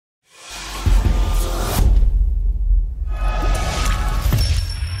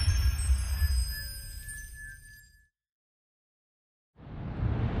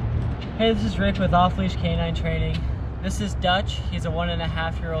Hey, this is Rick with Off Leash Canine Training. This is Dutch. He's a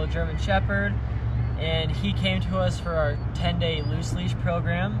 1.5-year-old German Shepherd, and he came to us for our 10-day loose leash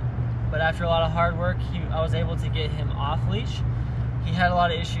program. But after a lot of hard work, I was able to get him off leash. He had a lot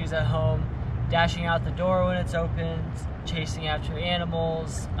of issues at home, dashing out the door when it's open, chasing after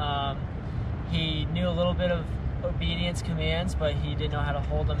animals. He knew a little bit of obedience commands, but he didn't know how to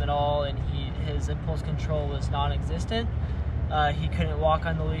hold them at all, and his impulse control was non-existent. He couldn't walk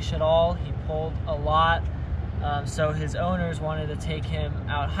on the leash at all. He pulled a lot. So his owners wanted to take him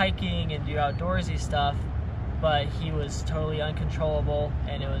out hiking and do outdoorsy stuff, but he was totally uncontrollable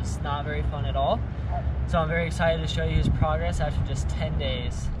and it was not very fun at all. So I'm very excited to show you his progress after just 10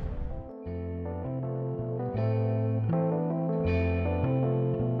 days.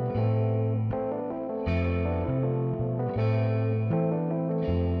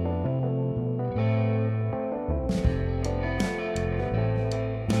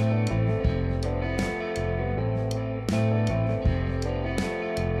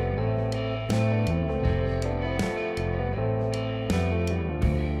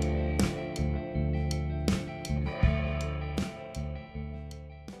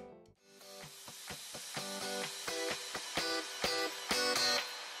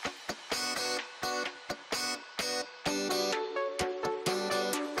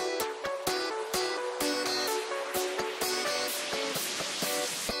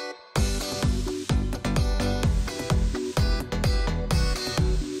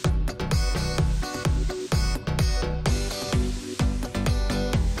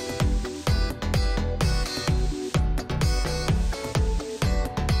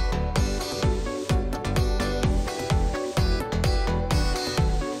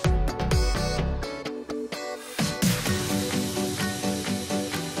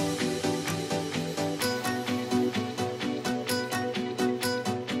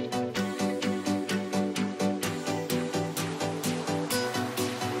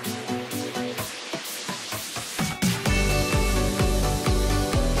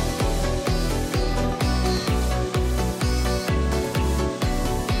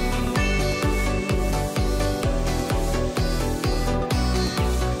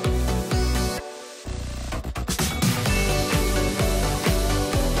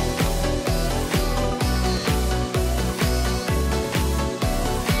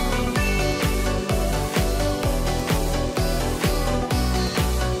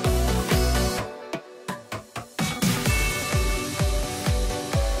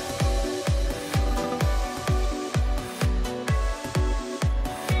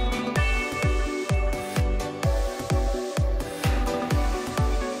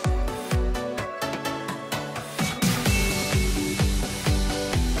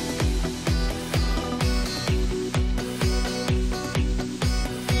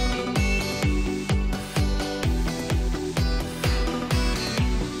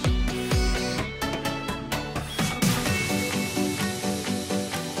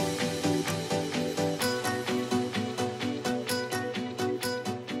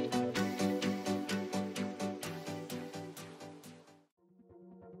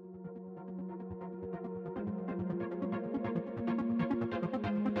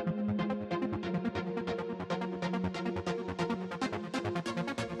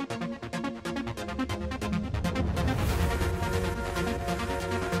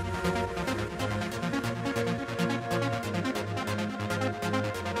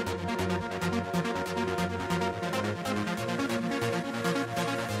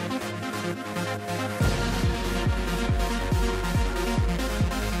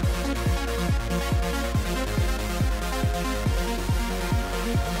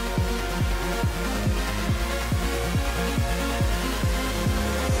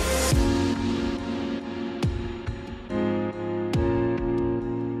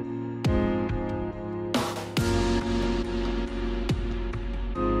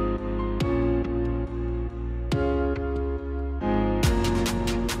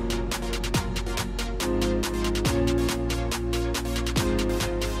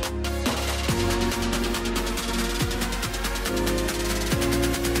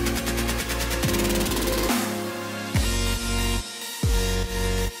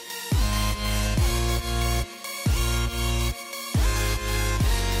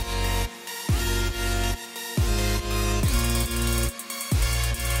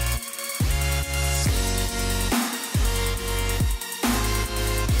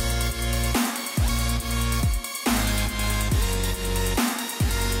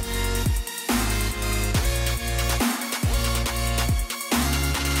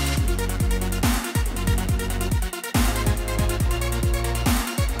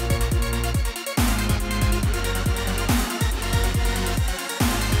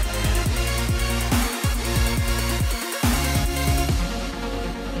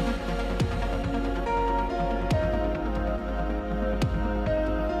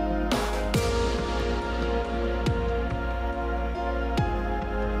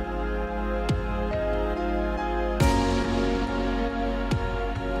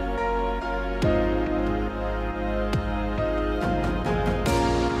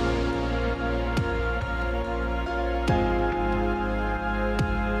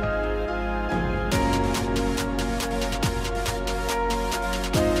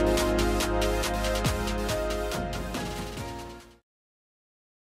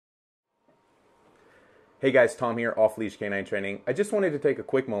 Hey guys, Tom here, Off Leash Canine Training. I just wanted to take a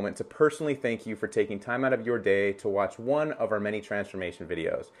quick moment to personally thank you for taking time out of your day to watch one of our many transformation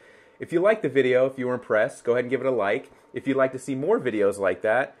videos. If you liked the video, if you were impressed, go ahead and give it a like. If you'd like to see more videos like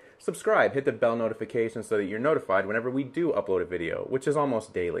that, subscribe, hit the bell notification so that you're notified whenever we do upload a video, which is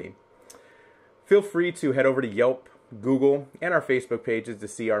almost daily. Feel free to head over to Yelp, Google, and our Facebook pages to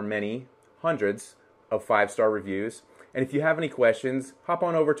see our many hundreds of 5-star reviews. And if you have any questions, hop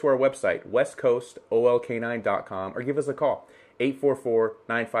on over to our website, westcoastolk9.com, or give us a call,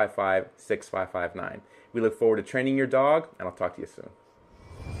 844-955-6559. We look forward to training your dog, and I'll talk to you soon.